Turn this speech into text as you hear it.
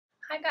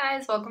Hi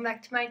guys, welcome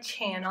back to my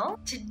channel.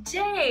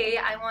 Today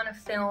I want to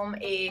film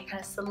a kind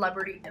of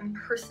celebrity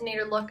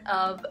impersonator look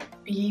of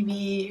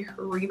Bebe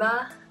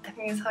Rexha, I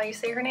think is how you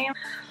say her name.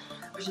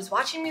 I was just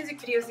watching music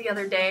videos the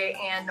other day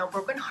and No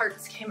Broken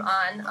Hearts came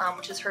on,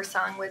 which is her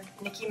song with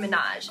Nicki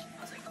Minaj.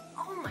 I was like,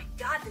 oh my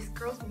god, this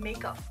girl's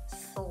makeup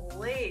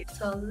slay.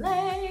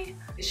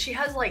 She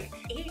has like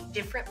 8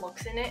 different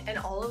looks in it and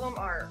all of them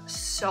are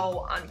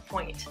so on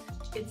point.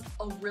 It's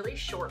a really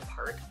short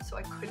part, so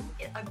I couldn't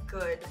get a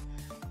good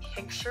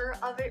picture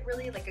of it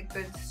really, like a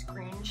good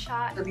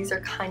screenshot. So these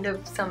are kind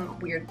of some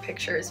weird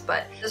pictures,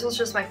 but this was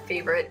just my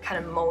favorite,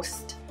 kind of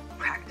most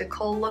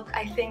practical look,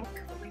 I think.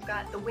 We've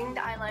got the winged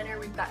eyeliner,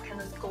 we've got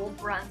kind of this gold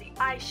bronzy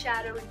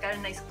eyeshadow, we've got a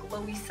nice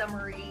glowy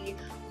summery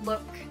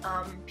look,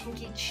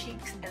 pinky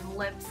cheeks and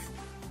lips,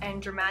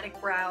 and dramatic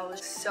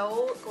brows.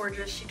 So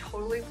gorgeous. She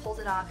totally pulls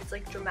it off. It's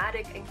like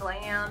dramatic and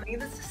glam.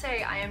 Needless to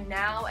say, I am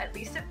now at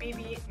least a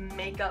Bebe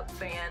makeup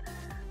fan.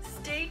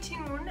 Stay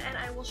tuned and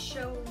I will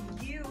show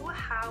you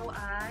how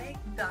I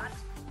got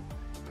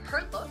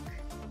her look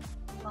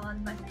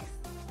on my face.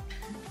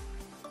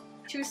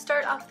 To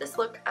start off this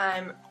look,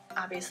 I'm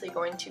obviously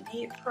going to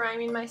be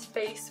priming my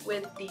face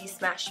with the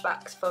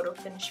Smashbox Photo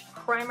Finish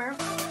Primer.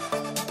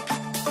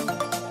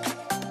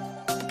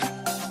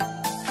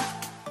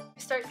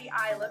 Start the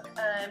eye look,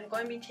 I'm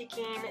going to be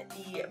taking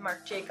the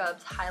Marc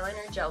Jacobs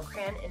Highliner Gel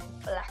Crayon in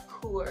Black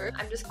Coeur.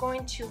 I'm just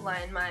going to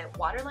line my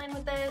waterline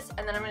with this,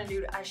 and then I'm going to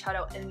do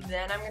eyeshadow, and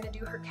then I'm going to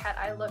do her cat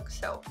eye look.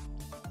 So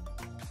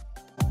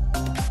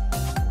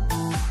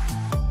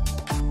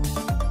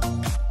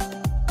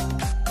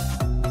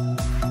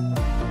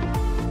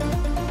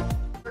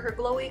for her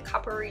glowy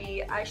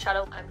coppery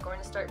eyeshadow, I'm going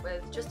to start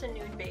with just a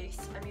nude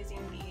base. I'm using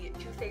the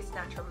Too Faced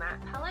Natural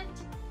Matte palette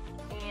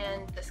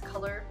and this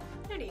color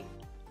Nudie.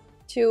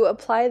 To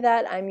apply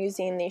that, I'm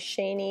using the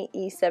Shiny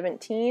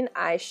E17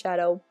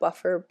 eyeshadow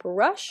buffer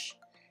brush,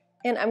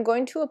 and I'm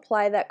going to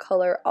apply that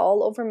color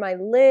all over my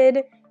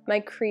lid, my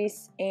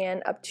crease,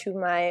 and up to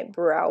my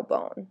brow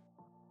bone.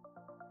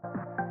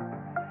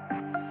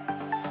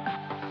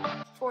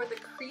 For the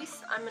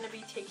crease, I'm going to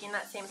be taking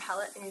that same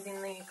palette and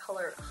using the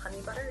color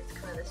Honey Butter. It's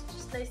kind of this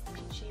just nice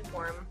peachy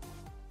warm.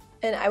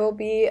 And I will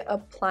be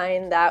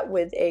applying that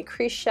with a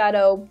crease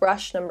shadow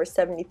brush number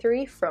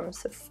 73 from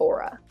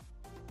Sephora.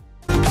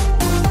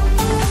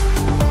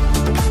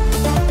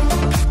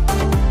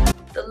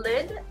 The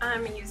lid,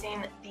 I'm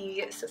using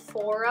the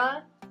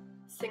Sephora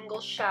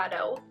Single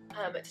Shadow.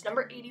 It's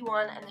number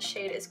 81 and the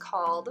shade is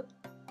called,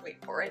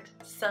 wait for it,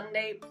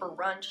 Sunday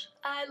Brunch.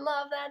 I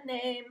love that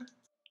name.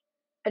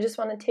 I just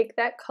want to take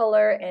that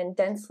color and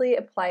densely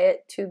apply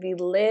it to the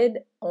lid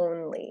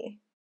only.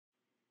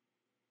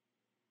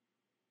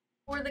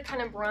 For the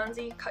kind of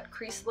bronzy cut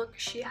crease look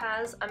she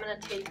has, I'm going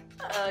to take,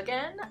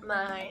 again,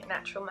 my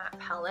Natural Matte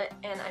palette,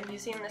 and I'm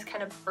using this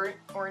kind of burnt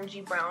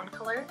orangey brown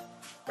color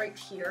right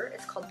here.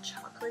 It's called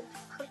Chocolate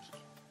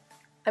Cookie.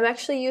 I'm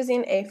actually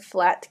using a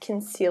flat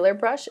concealer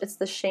brush. It's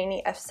the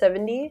Shiny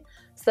F70,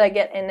 so I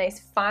get a nice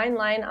fine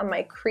line on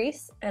my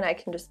crease, and I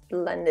can just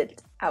blend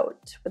it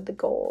out with the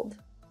gold.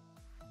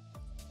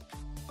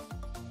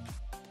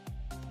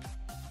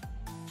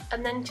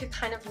 And then to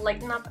kind of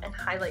lighten up and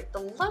highlight the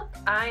look,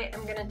 I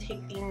am going to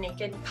take the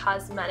Naked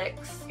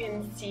Cosmetics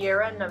in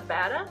Sierra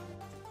Nevada.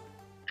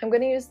 I'm going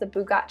to use the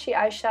Bugatti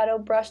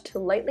eyeshadow brush to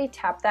lightly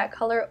tap that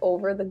color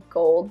over the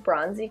gold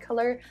bronzy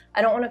color.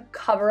 I don't want to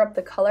cover up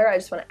the color, I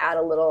just want to add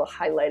a little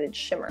highlighted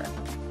shimmer.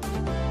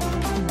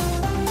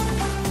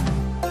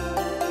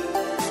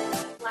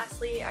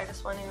 Lastly, I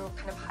just want to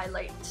kind of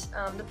highlight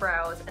the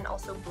brows and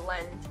also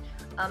blend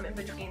in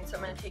between. So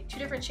I'm going to take 2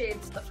 different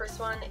shades. The first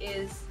one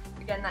is,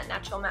 again, that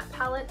Natural Matte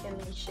palette in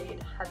the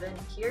shade Heaven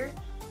here,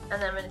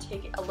 and then I'm going to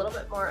take a little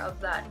bit more of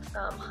that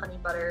Honey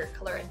Butter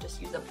color and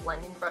just use a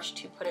blending brush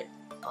to put it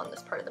on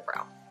this part of the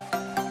brow.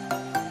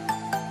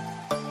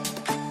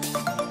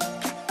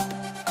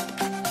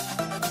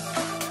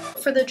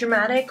 For the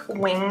dramatic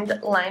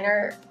winged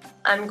liner,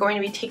 I'm going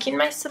to be taking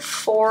my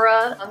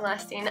Sephora Long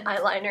Lasting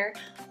eyeliner.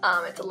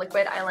 It's a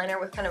liquid eyeliner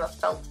with kind of a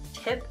felt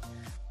tip,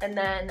 and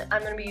then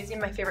I'm going to be using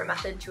my favorite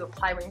method to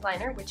apply winged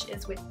liner, which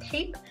is with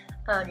tape.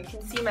 You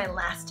can see my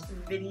last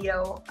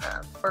video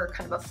for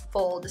kind of a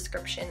full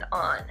description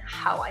on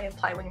how I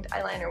apply winged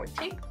eyeliner with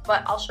tape,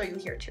 but I'll show you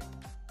here too.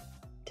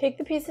 Take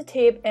the piece of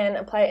tape and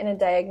apply it in a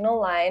diagonal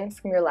line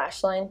from your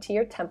lash line to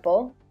your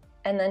temple,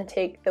 and then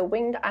take the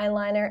winged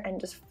eyeliner and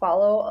just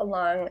follow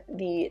along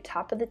the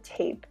top of the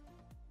tape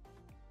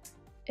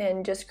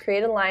and just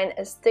create a line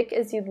as thick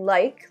as you'd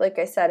like. Like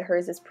I said,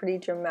 hers is pretty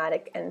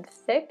dramatic and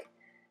thick.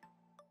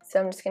 So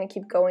I'm just going to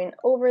keep going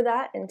over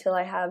that until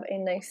I have a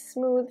nice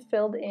smooth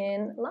filled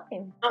in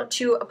line. Now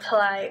to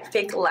apply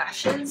fake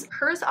lashes.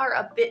 Hers are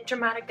a bit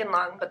dramatic and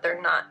long, but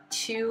they're not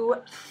too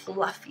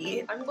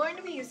fluffy. I'm going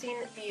to be using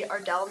the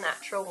Ardell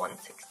Natural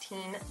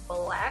 116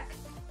 Black.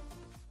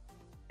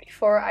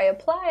 Before I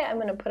apply, I'm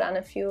going to put on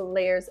a few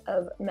layers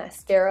of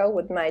mascara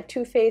with my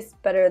Too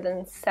Faced Better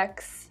Than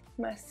Sex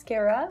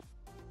mascara.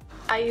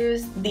 I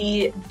use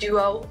the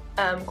Duo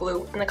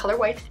glue in the color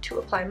white to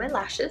apply my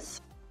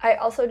lashes. I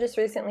also just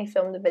recently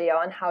filmed a video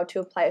on how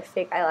to apply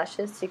fake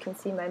eyelashes, so you can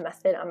see my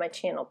method on my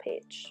channel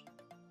page.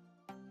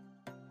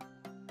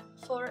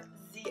 For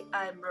the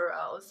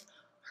eyebrows,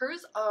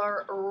 hers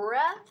are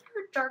rather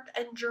dark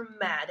and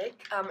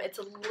dramatic. It's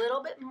a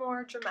little bit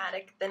more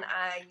dramatic than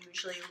I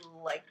usually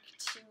like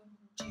to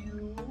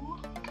do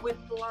with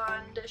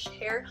blondish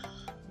hair,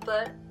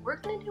 but we're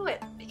gonna do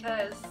it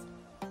because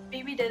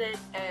Bebe did it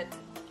and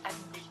I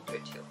think we can do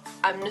it too.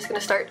 I'm just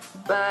gonna start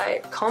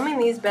by combing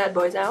these bad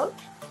boys out.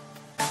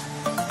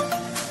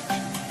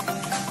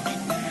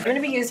 I'm going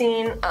to be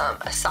using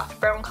a soft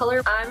brown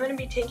color. I'm going to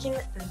be taking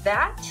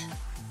that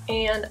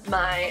and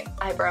my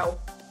eyebrow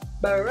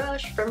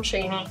brush from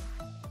Shiny.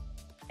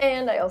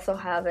 And I also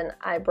have an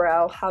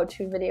eyebrow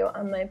how-to video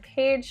on my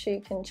page, so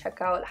you can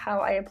check out how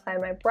I apply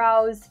my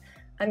brows.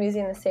 I'm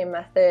using the same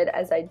method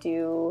as I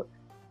do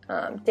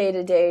day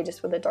to day,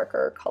 just with a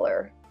darker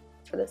color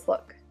for this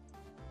look.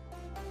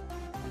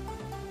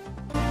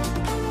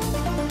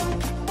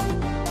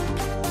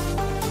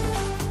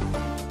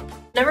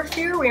 Never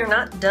fear, we are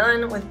not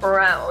done with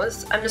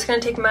brows. I'm just going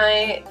to take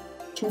my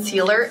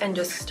concealer and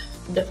just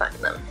define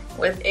them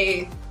with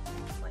a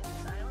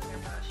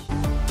eyeliner brush.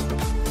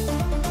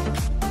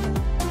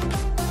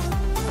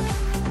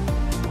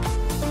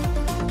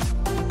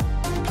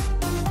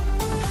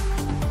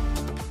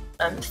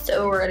 I'm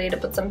so ready to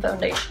put some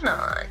foundation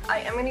on. I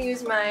am going to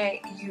use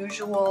my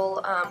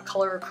usual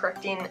color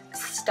correcting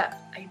step.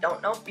 I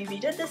don't know if Bebe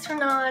did this or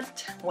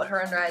not, what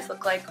her under eyes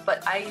look like,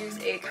 but I use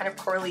a kind of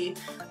corally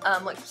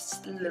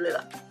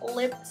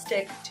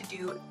lipstick to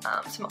do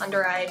some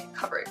under eye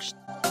coverage.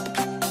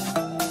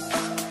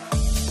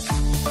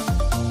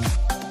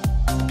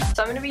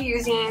 So I'm going to be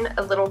using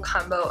a little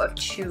combo of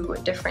 2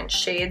 different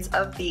shades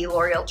of the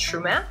L'Oreal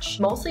True Match,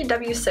 mostly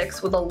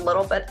W6 with a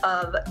little bit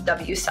of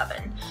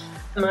W7.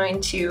 I'm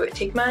going to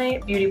take my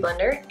beauty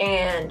blender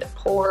and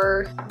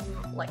pour,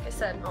 like I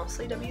said,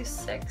 mostly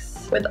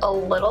W6 with a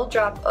little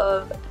drop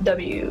of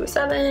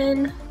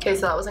W7. Okay,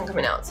 so that wasn't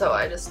coming out, so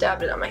I just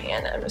dabbed it on my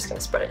hand. I'm just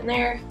gonna spread it in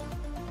there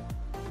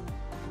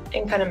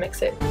and kind of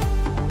mix it.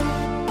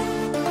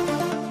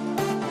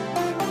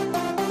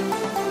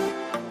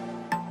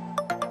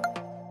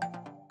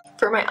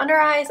 For my under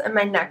eyes and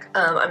my neck,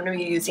 I'm gonna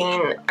be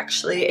using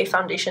actually a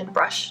foundation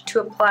brush to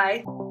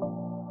apply.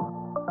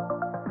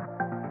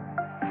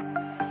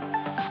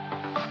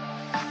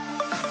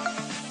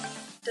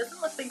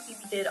 Doesn't look like Bebe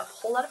did a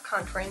whole lot of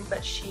contouring,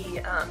 but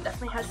she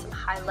definitely has some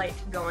highlight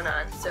going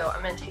on. So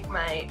I'm going to take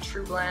my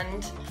True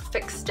Blend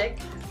Fix Stick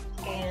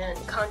and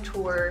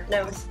contour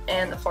nose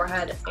and the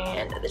forehead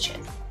and the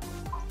chin.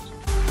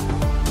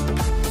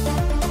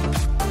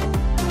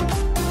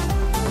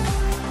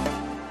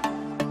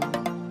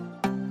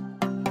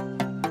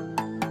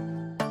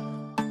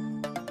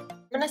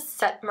 I'm going to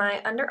set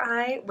my under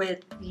eye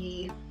with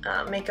the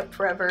Makeup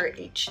Forever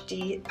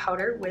HD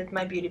powder with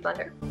my beauty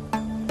blender.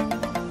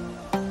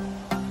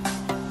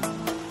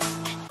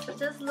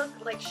 Does look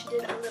like she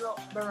did a little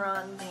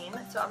bronzing,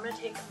 so I'm going to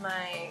take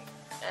my,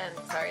 and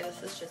sorry,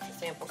 this is just a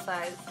sample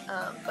size,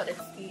 but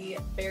it's the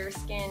Bare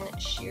Skin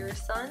Sheer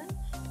Sun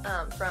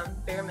from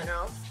Bare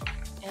Minerals,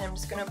 and I'm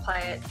just going to apply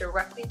it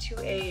directly to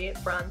a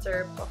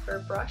bronzer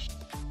buffer brush.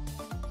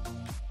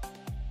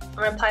 I'm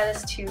going to apply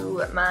this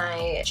to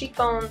my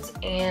cheekbones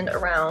and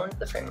around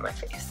the frame of my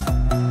face.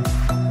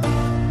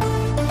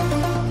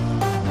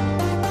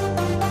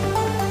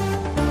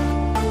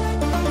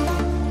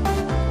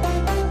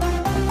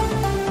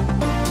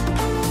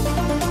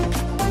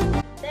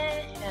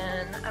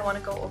 I want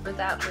to go over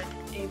that with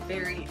a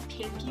very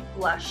pinky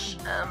blush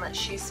that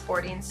she's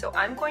sporting. So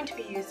I'm going to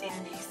be using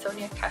the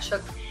Sonia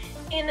Kashuk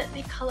in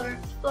the color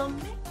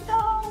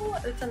Flamingo.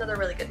 It's another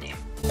really good name.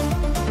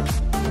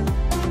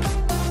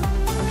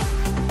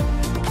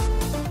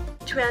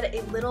 To add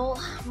a little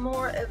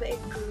more of a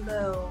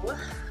glow,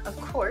 of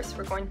course,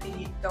 we're going to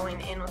be going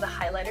in with a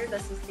highlighter.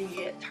 This is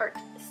the Tarte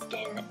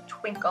Skin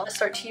Twinkle. I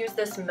start to use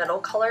this metal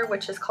color,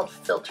 which is called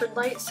Filtered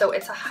Light. So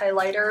it's a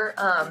highlighter,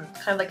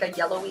 kind of like a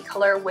yellowy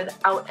color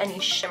without any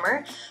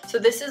shimmer. So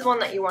this is one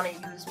that you want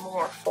to use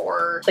more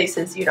for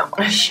places you don't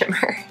want to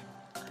shimmer.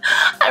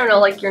 I don't know,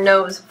 like your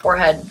nose,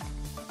 forehead,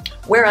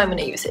 where I'm going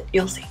to use it.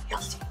 You'll see, you'll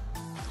see.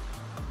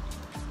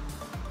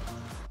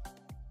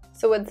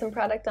 So with some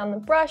product on the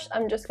brush,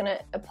 I'm just going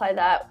to apply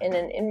that in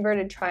an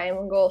inverted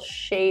triangle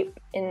shape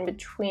in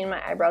between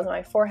my eyebrows and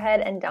my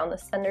forehead and down the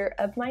center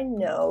of my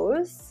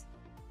nose.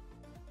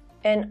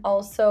 And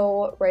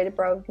also right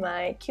above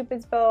my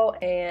cupid's bow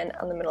and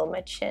on the middle of my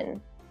chin.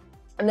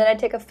 And then I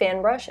take a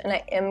fan brush and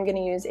I am going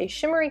to use a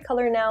shimmery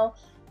color now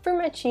for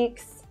my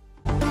cheeks.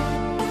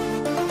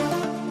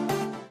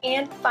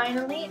 And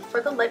finally,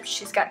 for the lips,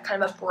 she's got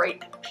kind of a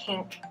bright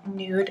pink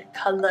nude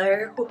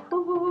color.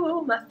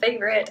 Woohoo, my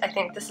favorite. I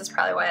think this is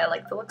probably why I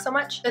like the look so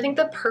much. I think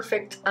the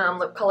perfect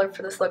lip color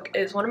for this look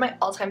is one of my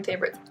all-time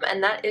favorites,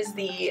 and that is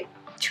the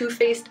Too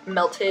Faced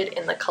Melted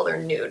in the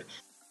color Nude.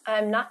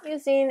 I'm not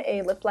using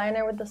a lip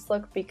liner with this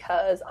look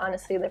because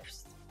honestly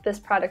this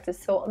product is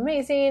so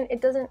amazing,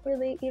 it doesn't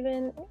really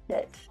even need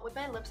it. With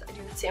my lips, I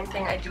do the same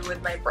thing I do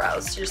with my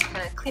brows, to just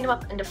kind of clean them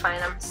up and define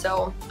them.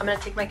 So I'm gonna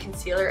take my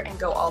concealer and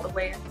go all the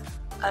way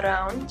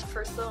around.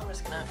 First though, I'm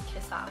just gonna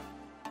kiss off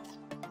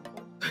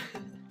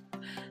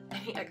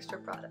any extra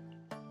product.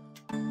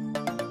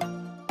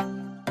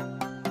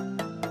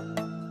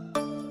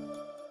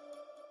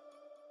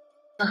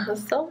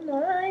 So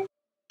nice.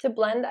 To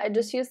blend, I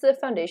just use the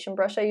foundation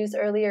brush I used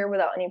earlier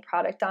without any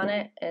product on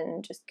it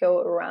and just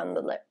go around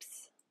the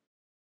lips.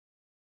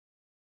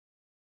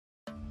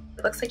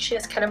 It looks like she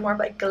has kind of more of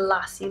a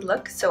glossy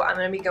look, so I'm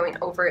going to be going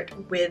over it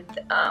with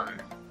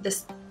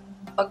this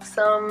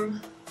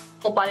buxom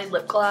full-bodied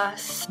lip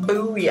gloss.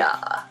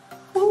 Booyah!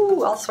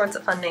 Woo! All sorts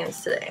of fun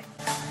names today.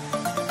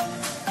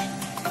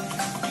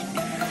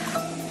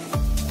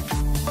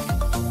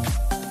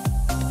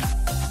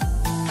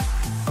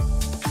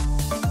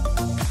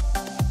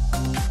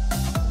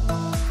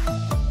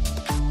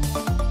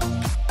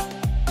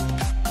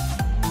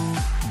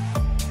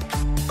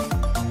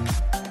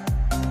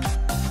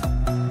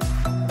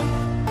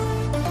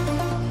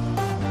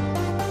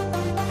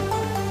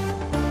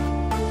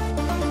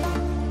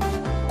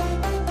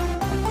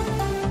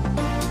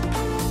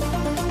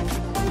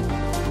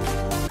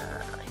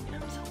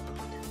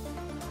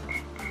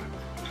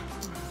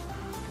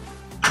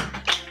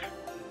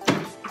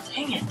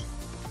 Dang it.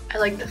 I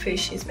like the face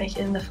she's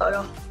making in the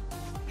photo.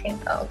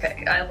 Oh,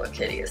 okay, I look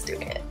hideous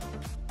doing it.